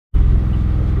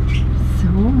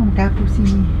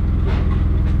Kabine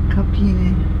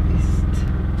ist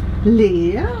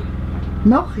leer.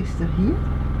 Noch ist er hier.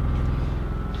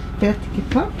 Fertig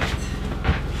gepackt.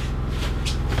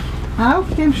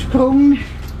 Auf dem Sprung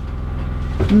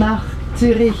nach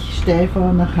Zürich,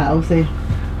 Stefan nach Hause.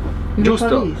 Justo.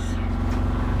 Paris.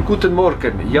 Guten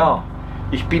Morgen, ja,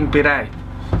 ich bin bereit.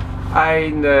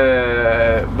 Ein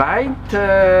weint,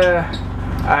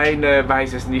 eine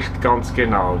weiß es nicht ganz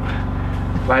genau.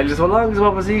 Weil so langsam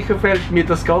aber sicher fällt mir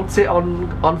das Ganze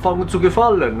anfangen zu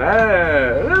gefallen.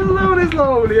 Slowly,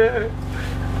 slowly.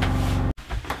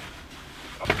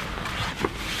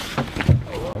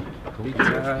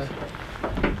 Pizza,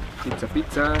 Pizza,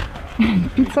 Pizza.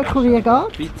 Pizza-Kurier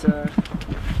geht. Pizza.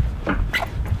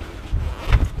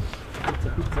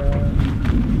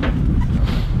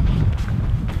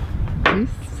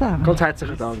 Pizza. Ganz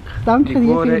herzlichen Dank. Danke dir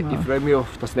Liebe, vielmals. ich freue mich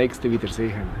auf das nächste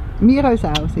Wiedersehen. Wir uns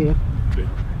auch sehr.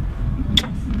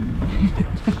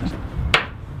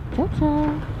 Ciao, ciao.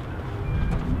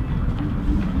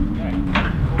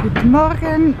 Guten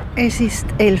Morgen, es ist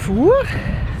 11 Uhr.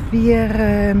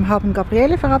 Wir haben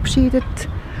Gabriele verabschiedet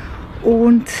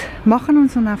und machen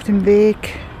uns nun auf den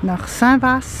Weg nach St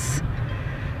Vaast.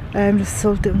 Das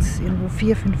sollte uns irgendwo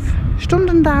 4-5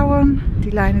 Stunden dauern. Die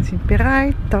Leinen sind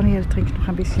bereit. Daniel trinkt noch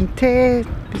ein bisschen Tee.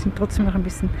 Wir sind trotzdem noch ein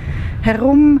bisschen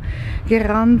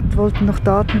herumgerannt, wollten noch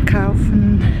Daten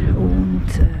kaufen und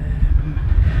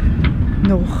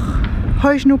noch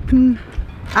Heuschnuppen,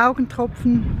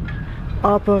 Augentropfen.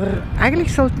 Aber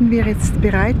eigentlich sollten wir jetzt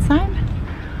bereit sein.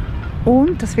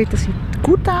 Und das Wetter sieht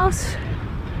gut aus.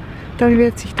 Daniel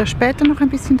wird sich da später noch ein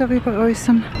bisschen darüber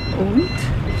äußern. Und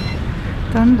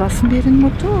dann lassen wir den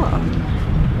Motor an.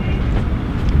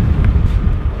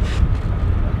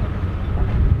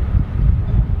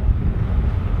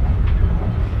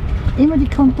 Immer die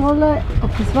Kontrolle,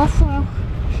 ob das Wasser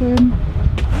auch schön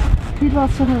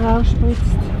Kühlwasser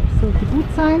herausspritzt. Sollte gut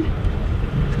sein.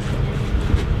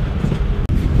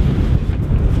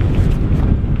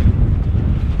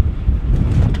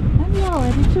 And we are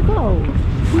ready to go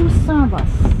to St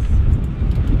Vaast.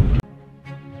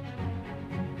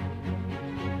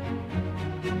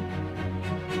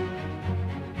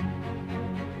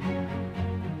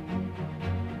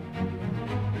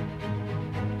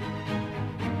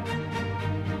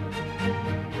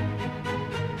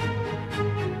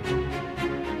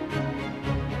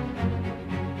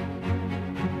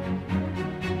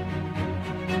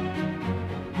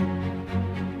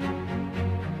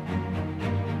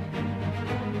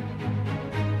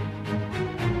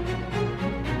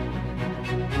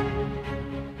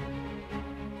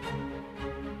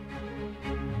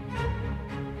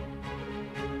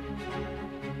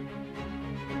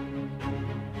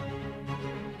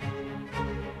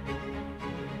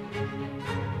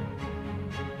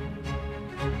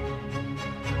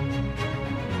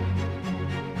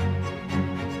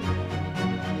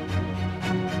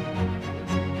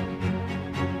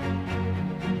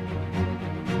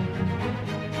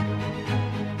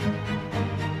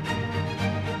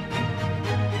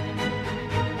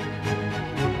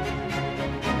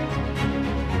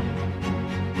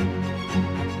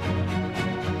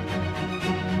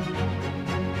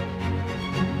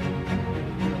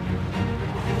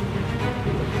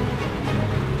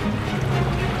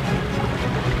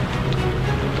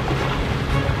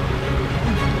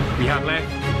 We have left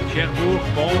Cherbourg,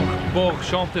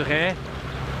 Port-Chanteray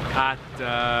at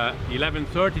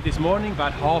 11:30 this morning,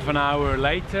 about half an hour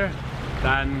later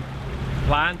than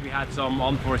planned. We had some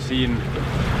unforeseen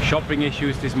shopping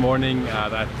issues this morning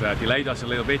that delayed us a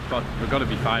little bit, but we're going to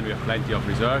be fine. We have plenty of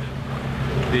reserve.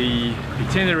 The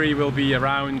itinerary will be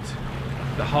around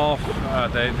the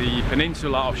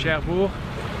peninsula of Cherbourg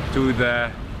to the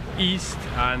east,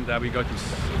 and we go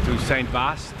to St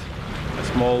Vaast, a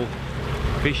small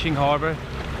fishing harbour,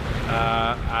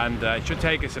 and it should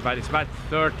take us about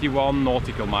 31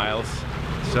 nautical miles.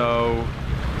 So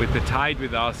with the tide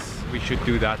with us, we should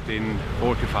do that in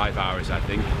 4 to 5 hours, I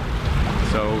think.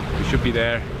 So we should be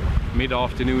there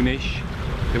mid-afternoon-ish.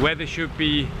 The weather should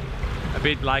be a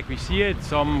bit like we see it,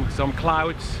 some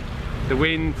clouds. The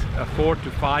wind 4 to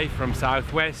 5 from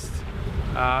southwest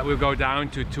will go down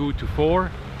to 2 to 4.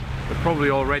 We're probably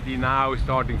already now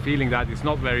starting feeling that it's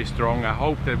not very strong. I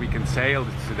hope that we can sail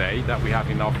today, that we have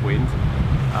enough wind,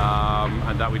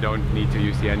 and that we don't need to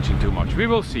use the engine too much. We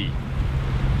will see.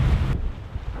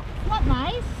 Not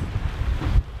nice.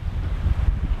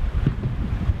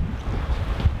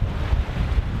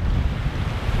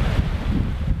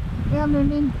 Wir haben den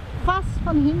Wind fast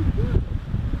von hinten,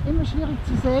 immer schwierig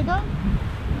zu segeln.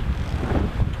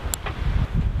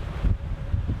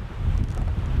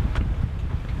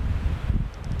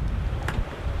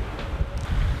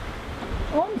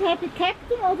 happy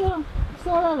captain oder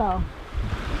so la?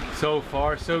 So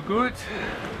far so good.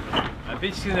 A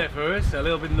bit nervous, a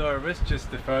little bit nervous,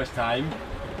 just the first time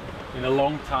in a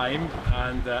long time,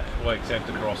 and well, except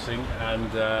the crossing, and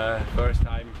first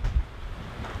time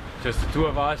just the two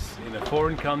of us in a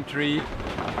foreign country,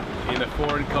 in a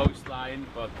foreign coastline,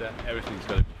 but everything's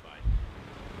gonna be fine.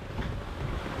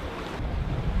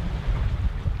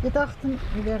 Wir dachten,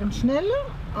 wir wären schneller,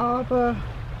 aber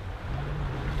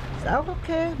ist auch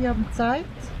okay, wir haben Zeit,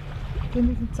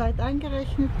 genügend Zeit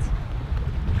eingerechnet.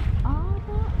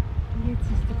 Aber jetzt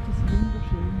ist doch das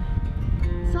wunderschön.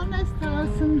 Sonne ist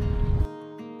draußen.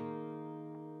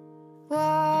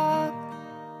 Walk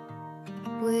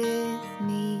with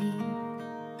me.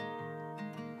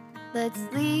 Let's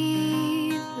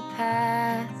leave the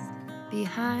past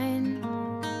behind.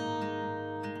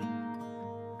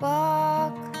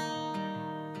 Walk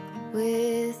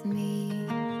with me.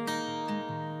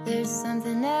 There's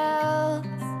something else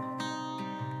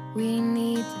we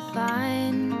need to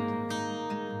find.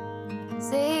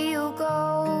 Say you'll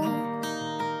go,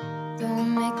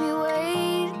 don't make me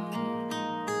wait.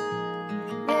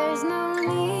 There's no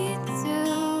need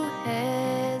to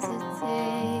hesitate.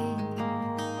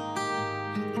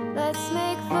 Let's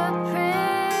make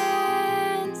footprints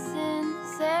in the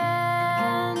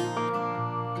sand.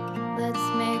 Let's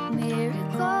make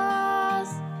miracles.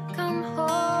 Come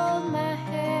hold my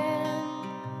hand.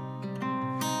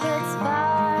 Let's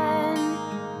find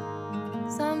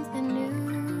something new,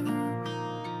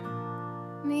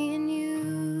 me and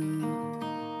you.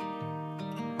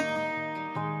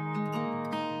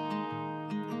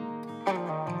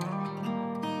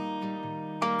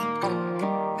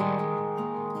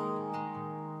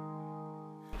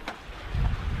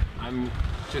 I'm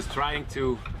just trying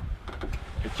to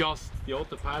adjust the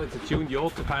autopilot, to tune the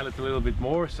autopilot a little bit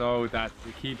more so that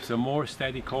it keeps a more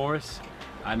steady course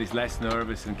and is less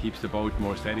nervous and keeps the boat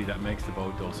more steady. That makes the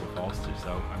boat also faster,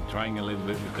 so I'm trying a little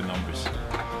bit with the numbers.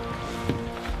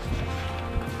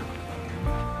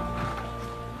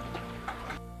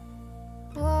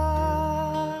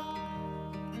 Walk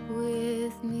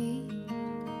with me.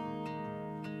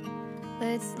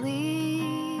 Let's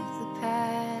leave the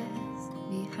past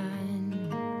behind.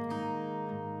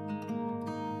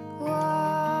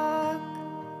 Walk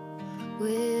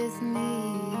with me.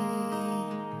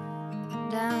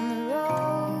 Down the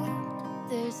road,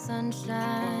 there's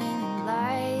sunshine and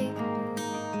light.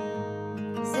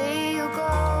 Say you'll go,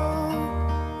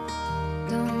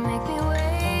 don't make me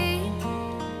wait.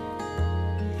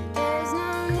 There's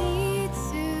no need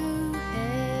to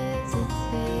hesitate.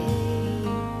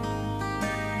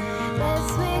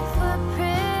 Let's make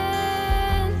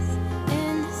footprints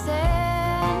in the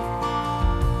sand.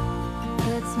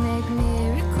 Let's make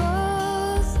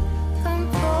miracles. Come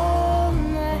hold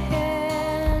my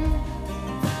hand.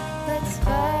 Let's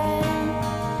find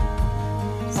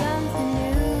something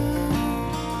new.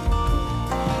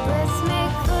 Let's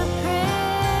make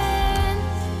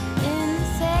footprints in the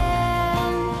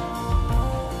sand.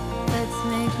 Let's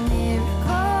make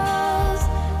miracles.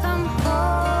 Come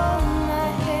hold my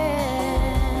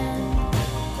hand.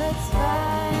 Let's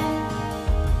find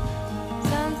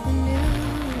something new,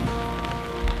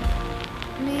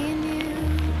 me and you.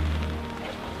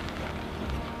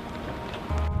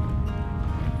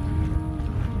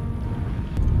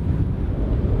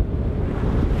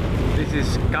 This is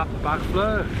St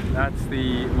Barfleur. That's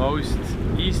the most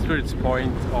eastwards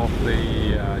point of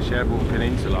the Cherbourg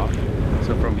Peninsula.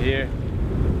 So from here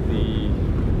the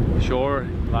shore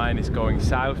line is going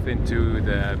south into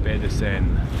the Baie de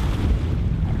Seine.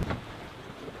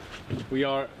 We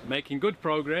are making good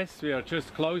progress. We are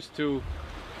just close to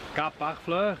St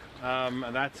Barfleur,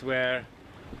 and that's where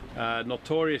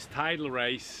Notorious tidal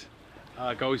race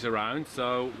goes around.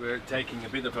 So we're taking a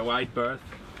bit of a wide berth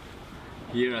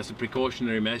here as a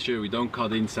precautionary measure. We don't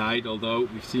cut inside, although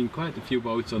we've seen quite a few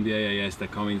boats on the AIS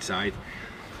that come inside.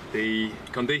 The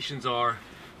conditions are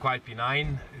quite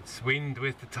benign. It's wind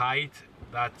with the tide.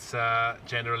 That's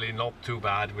generally not too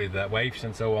bad with waves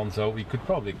and so on. So we could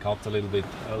probably cut a little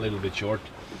bit short.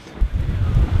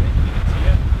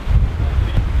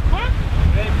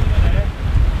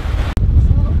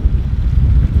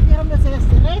 Wir haben das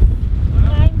erste Riff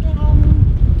reingehangen.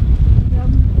 Wir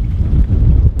haben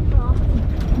über 80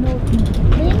 Knoten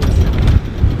Wind.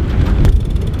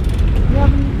 Wir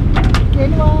haben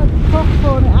Genua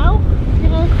Kochzone auch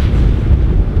direkt.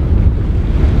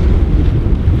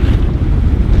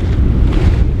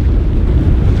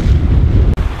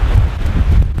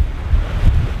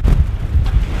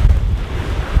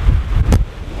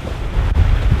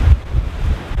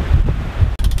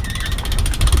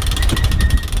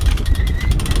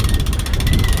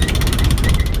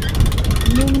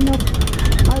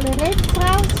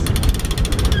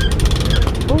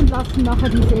 und nachher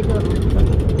die Segel runter.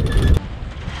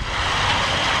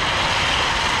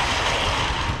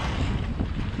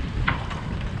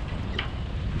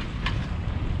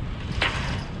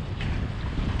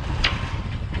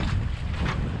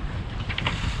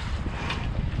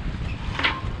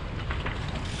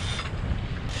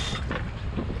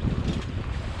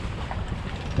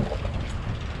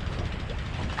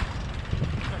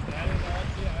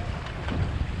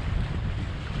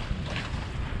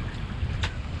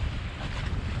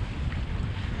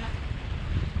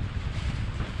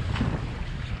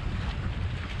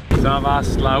 St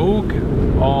Vaast La Hougue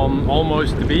on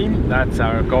almost the beam. That's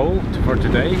our goal for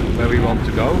today, where we want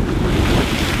to go.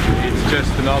 It's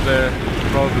just another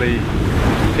probably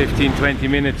 15-20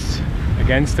 minutes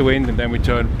against the wind, and then we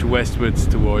turn to westwards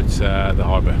towards the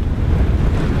harbour.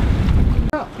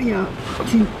 Ja,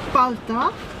 sind bald da.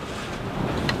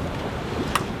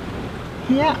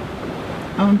 Hier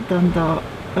und dann da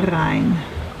rein.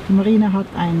 Die Marina hat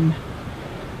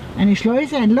eine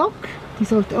Schleuse, ein Lok, die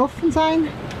sollte offen sein.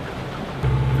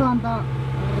 Fahren da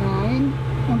rein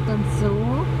und dann so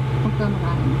und dann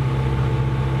rein.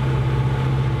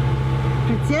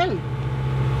 Speziell.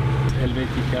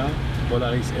 Helvetica,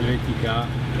 Polaris Helvetica,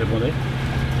 répondez.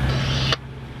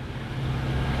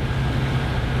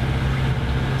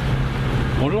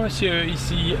 Bonjour monsieur,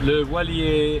 ici le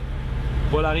voilier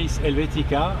Polaris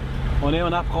Helvetica. On est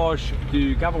en approche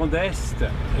du Cap d'Est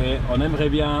et on aimerait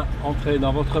bien entrer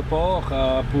dans votre port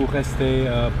pour rester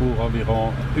pour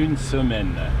environ une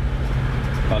semaine.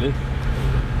 Parlez.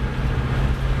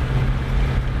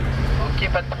 Ok,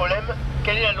 pas de problème.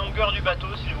 Quelle est la longueur du bateau,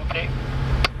 s'il vous plaît?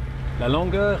 La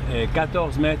longueur est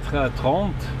 14 mètres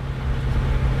 30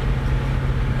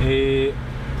 et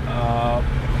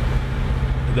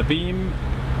le beam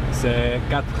c'est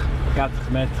 4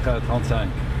 mètres 35.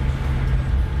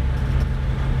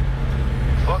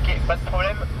 Ok, pas de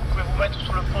problème. Vous pouvez vous mettre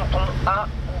sur le ponton A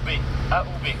ou B. A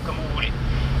ou B, comme vous voulez.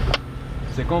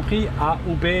 C'est compris, A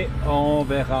ou B, on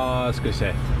verra ce que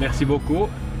c'est. Merci beaucoup,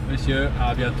 monsieur,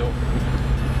 à bientôt.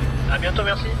 À bientôt,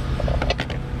 merci.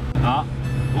 A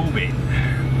ou B.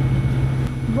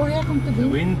 Woher kommt der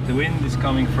Wind? The wind is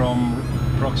coming from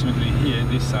approximately here,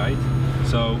 this side,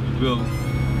 so it will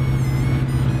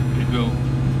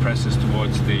press us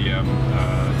towards the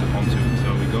pontoon.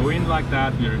 So we go in like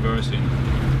that, we reverse in.